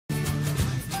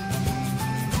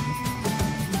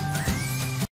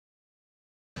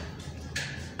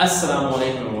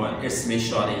Assalamualaikum everyone, it's me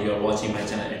Sharirq. You are watching my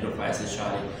channel Anglophile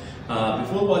Sharirq.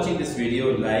 Before watching this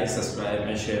video, like, subscribe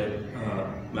and share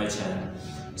my channel.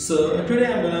 So today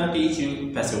I'm gonna teach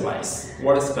you passive voice.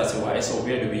 What is passive voice or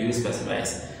where do we use passive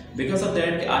voice? Because of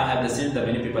that I have listened that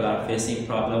many people are facing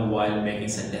problem while making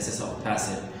sentences of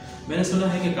passive. मैंने सुना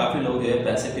है कि काफ़ी लोग जो है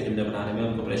passive के जुमले बनाने में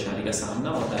उनको परेशानी का सामना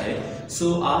होता है। सो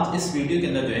आज इस वीडियो के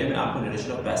अंदर जो है मैं आपको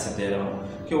नरेशन ऑफ पैसिव दे रहा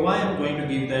हूँ कि why I am going to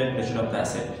give the narration of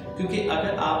passive, क्योंकि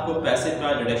अगर आपको पैसिव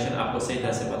का डिडक्शन आपको सही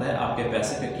तरह से पता है, आपके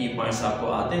पैसिव के की पॉइंट्स आपको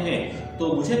आते हैं,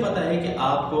 तो मुझे पता है कि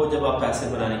आपको जब आप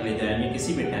पैसिव बनाने के लिए जाएंगे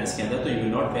किसी भी टेंस के अंदर तो you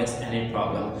will not face any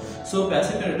problem. So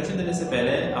passive का डिडक्शन देने से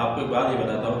पहले आपको एक बात ये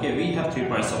बताता हूँ कि we have 3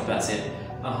 points of passive.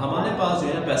 हमारे पास जो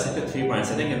है ना पैसिव के 3 पॉइंट्स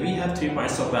हैं। देखिए we have 3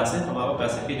 points of passive, हमारे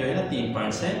पैसिव के जो है ना 3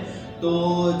 पॉइंट्स हैं। तो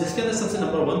जिसके अंदर सबसे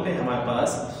नंबर 1 पे हमारे पास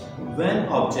when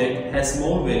object has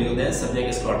more value then subject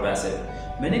is called passive.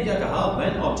 मैंने क्या कहा?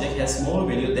 When object has more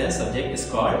value then subject is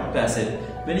called passive.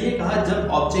 मैंने ये कहा जब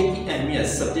ऑब्जेक्ट की अहमियत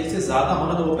सब्जेक्ट से ज्यादा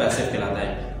होना तो वो पैसिव कहलाता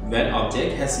है। When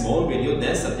object has more value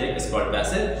then subject is called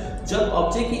passive. जब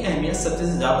ऑब्जेक्ट की अहमियत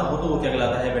सब्जेक्ट से ज्यादा हो तो वो क्या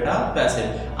कहलाता है बेटा? पैसिव।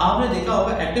 आपने देखा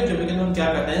होगा एक्टिव जुमले के अंदर हम क्या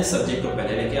करते हैं, सब्जेक्ट को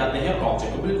पहले लेके आते हैं,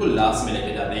 ऑब्जेक्ट को बिल्कुल लास्ट में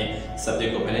लेके जाते हैं।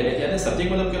 सब्जेक्ट को पहले लेके आते हैं।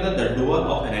 सब्जेक्ट मतलब क्या होता है? The doer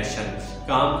of an action,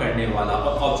 काम करने वाला,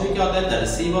 और ऑब्जेक्ट क्या होता है? The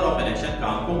receiver of an action,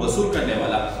 काम को वसूल करने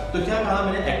वाला। तो क्या कहा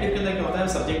मैंने? एक्टिव के अंदर क्या होता है?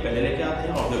 सब्जेक्ट पहले लेके आते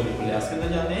हैं, ऑब्जेक्ट बिल्कुल लास्ट के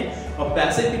अंदर जाते हैं। और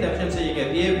पैसिव की डेफिनेशन से ये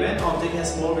कहती है when object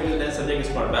has more value then subject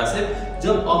is called passive.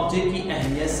 जब ऑब्जेक्ट की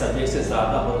अहमियत सब्जेक्ट से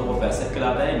ज्यादा हो तो वो पैसिव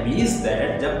कहलाता है। मींस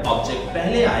दैट जब ऑब्जेक्ट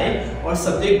पहले आए और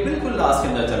सब्जेक्ट बिल्कुल लास्ट के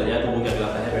अंदर चले जाए तो वो क्या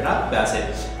कहलाता है बेटा?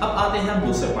 पैसिव। अब आते हैं हम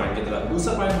दूसरे पॉइंट की तरफ।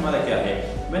 दूसरा पॉइंट हमारा क्या है?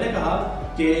 मैंने कहा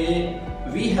कि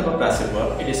we have a passive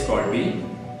verb, it is called B.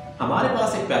 हमारे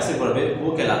पास एक पैसिव वर्ब है,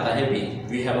 वो कहलाता है B.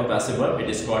 We have a passive verb, it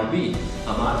is called B.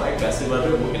 हमारे पास एक पैसिव वर्ब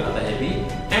है, वो कहलाता है B.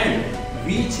 And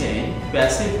we change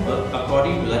passive verb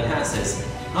according to the tenses.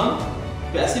 हम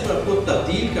पैसिव वर्ब को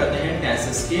तब्दील करते हैं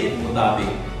टेंसेस के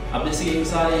मुताबिक। अब जैसे कि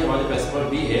मिसाल ये हमारे पैसिव वर्ब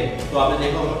बी है, तो आपने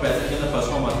देखा होगा पैसिव के अंदर फर्स्ट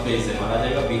फॉर्म आती है इस्तेमाल आ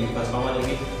जाएगा, बी की फर्स्ट फॉर्म आ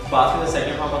जाएगी, पास्ट के अंदर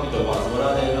सेकंड फॉर्म आती है तो वाज वर आ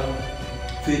जाएगा,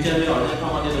 फ्यूचर में ऑर्डिनल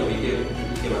फॉर्म आती है तो बी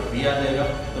के बाद बी आ जाएगा।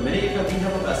 तो मैंने ये कहा we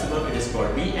have a passive verb, it is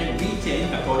called B and we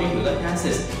change according to the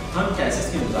tenses. हम टेंसेस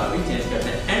के मुताबिक चेंज करते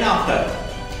हैं। And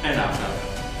after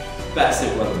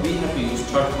passive verb we have to use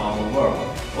third form of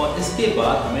verb. और इसके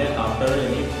बाद हमें आफ्टर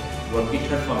यानी वर्ब की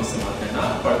थर्ड फॉर्म इस्तेमाल करना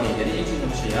पड़ती है। यानी एक चीज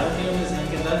हम शेयर करेंगे अपने ज़हन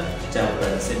के अंदर, चाहे वो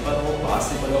प्रेजेंट सिंपल हो, पास्ट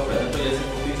सिंपल हो, प्रेजेंट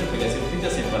प्रोग्रेसिव हो,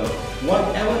 फ्यूचर सिंपल हो,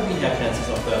 whatever we have tenses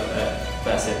of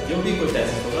passive, जो भी कोई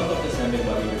टेंसेस होगा तो अपने ज़हन में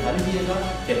बात बिठा लीजिएगा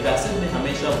कि पैसिव में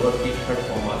हमेशा वर्ब की थर्ड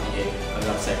फॉर्म आती है। अगर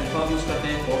आप सेकंड फॉर्म यूज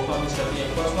करते हैं, फोर्थ फॉर्म यूज करते हैं,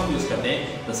 फर्स्ट फॉर्म यूज करते हैं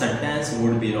तो सेंटेंस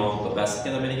वुड बी रॉन्ग। तो पैसिव के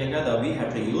अंदर मैंने क्या कहा था? We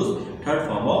have to use third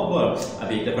form of verb.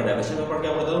 अब एक दफा डेफिनेशन में पढ़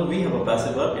के बता दूं, we have a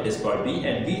passive verb, it is called B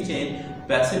and we change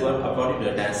passive verb according to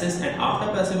the tenses and after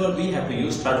passive verb we have to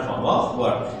use third form of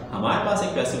verb. हमारे पास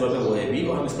एक passive verb है, वो है B,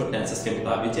 और हम इसको tenses के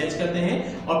मुताबिक चेंज करते हैं।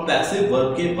 और पैसिव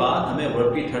वर्ब के बाद हमें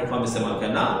वर्ब की थर्ड फॉर्म इस्तेमाल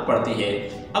करना पड़ती है।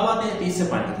 अब आते हैं तीसरे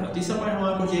पॉइंट की तरफ। तीसरा पॉइंट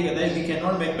हमारा कुछ ये कहता है we can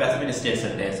not make passive in state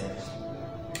sentence.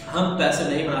 हम पैसिव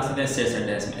नहीं बना सकते स्टेट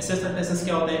सेंटेंस में। स्टेट सेंटेंसेस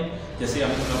क्या होते हैं? जैसे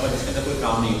हमने सुना होगा जिसके अंदर कोई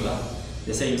काम नहीं होता,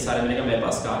 जैसे मिसाल मैंने कहा मेरे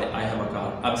पास कार है, आई हैव अ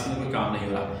कार। अब इसके अंदर कोई काम नहीं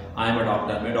हो रहा। आई एम अ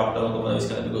डॉक्टर, मैं डॉक्टर हूँ, तो मतलब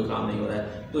इसके अंदर कोई काम नहीं हो रहा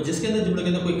है। तो जिसके अंदर जुमले के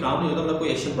अंदर कोई काम नहीं होता, मतलब कोई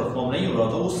एक्शन परफॉर्म नहीं हो रहा,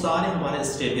 तो वो सारे हमारे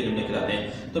स्टेट के जुमले कहलाते हैं।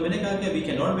 तो मैंने कहा कि we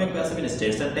can not make passive in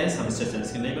state sentence, हम स्टेट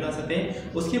सेंटेंस नहीं बना सकते।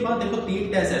 उसके बाद देखो 3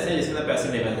 टेंस ऐसे हैं जिसके अंदर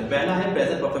पैसिव नहीं बनते। पहला है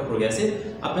प्रेजेंट परफेक्ट प्रोग्रेसिव।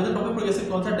 अब प्रेजेंट परफेक्ट प्रोग्रेसिव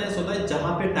कौन सा टेंस होता है?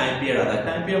 जहां पे टाइम पीरियड आता है।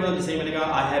 टाइम पीरियड मतलब जैसे मैंने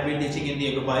कहा I have been teaching in the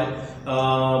एग्लोफाइल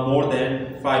more than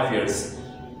 5 years.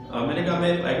 मैंने कहा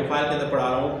मैं एग्लोफाइल के अंदर पढ़ा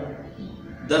रहा हूँ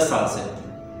 10 साल से,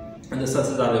 10 साल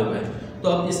से ज़्यादा हो गए। तो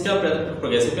अब इसका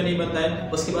प्रोग्रेसिव का नहीं बनता है।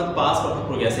 उसके बाद पास्ट परफेक्ट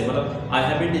प्रोग्रेसिव मतलब I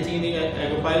have been teaching in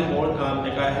एग्लोफाइल more,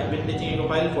 I have been teaching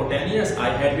एग्लोफाइल for 10 years,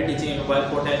 I had been teaching एग्लोफाइल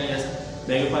for 10 years.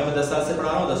 मैं एग्लोफाइल में 10 साल से पढ़ा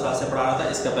रहा हूँ, 10 साल से पढ़ा रहा था,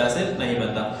 इसका पैसिव नहीं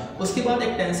बनता। उसके बाद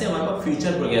एक टेंस है हमारे पास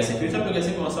फ्यूचर प्रोग्रेसिव। फ्यूचर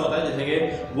प्रोग्रेसिव कौन सा होता है? जैसे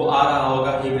कि वो आ रहा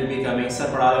होगा, he will be coming,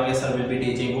 sir पढ़ा रहे होंगे, सर विल बी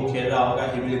टीचिंग, वो खेल रहा होगा,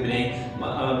 he will be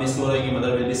playing, miss हो रही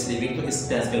मदर विल बी स्लीपिंग। तो इस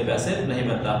टेंस के पैसिव नहीं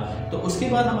बनता। तो उसके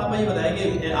बाद हम आपको ये बताया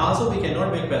कि also we can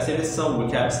not make passive with some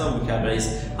vocabularies.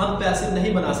 हम पैसिव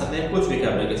नहीं बना सकते हैं कुछ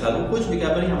वोकैबुलरी के साथ। वो कुछ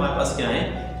वोकैबुलरी हमारे पास क्या है?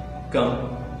 कम,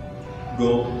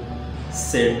 गो,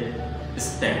 सिट,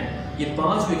 स्टैंड। ये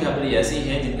 5 वोकैबुलरी ऐसी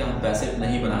हैं जिनका हम पैसिव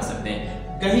नहीं बना सकते हैं।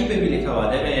 कहीं पे भी लिखा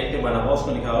हुआ है, कहीं एक्टिव बना हुआ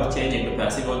उसको लिखा हुआ चेंज इनटू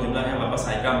पैसिव, और जुमला है हमारे पास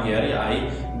आई कम हियर या आई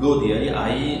गो देयर या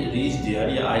आई रीच देयर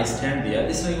या आई स्टैंड देयर,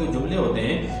 इस तरह के जुमले होते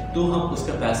हैं तो हम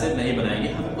उसका पैसिव नहीं बनाएंगे।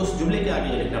 हमें उस जुमले के आगे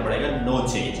ये लिखना पड़ेगा नो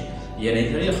चेंज। ये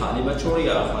नहीं करिए खाली मत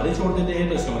छोड़िए, खाली छोड़ देते हैं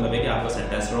तो इसका मतलब है कि आपका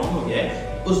सेंटेंस रॉन्ग हो गया है।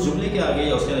 उस जुमले के आगे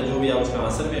या उसके जो भी आप उसका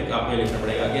आंसर में आपको लिखना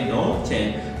पड़ेगा आगे नो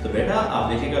चेंज। तो बेटा आप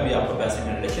देखिएगा अभी आपको पैसे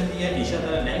का इंट्रोडक्शन दिया है।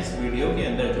 इंशाल्लाह नेक्स्ट वीडियो के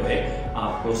अंदर जो है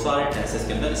आपको सारे टेंसेस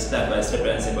के अंदर step by step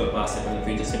principal past simple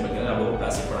future simple के अंदर आपको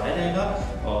पैसे पढ़ाया जाएगा।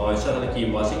 और इंशाल्लाह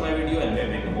keep watching my video and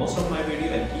make the most of my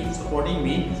video and keep supporting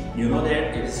me. You know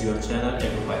that it is your channel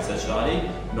anglophile Sharirq.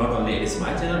 Not only it is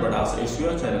my channel but also it's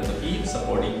your channel, so keep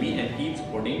supporting me and keep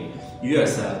supporting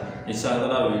yourself.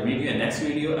 Inshallah we will meet you in next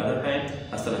video other time.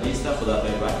 Hasta la vista, khuda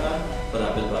hafiz,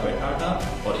 bye tata.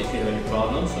 Or if you have any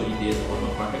problems, so there is one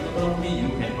more contact number of me, you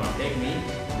can contact me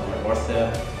via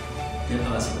WhatsApp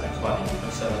and ask my calling.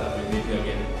 Inshallah we will meet you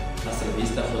again. Hasta la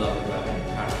vista, khuda hafiz, bye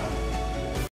tata.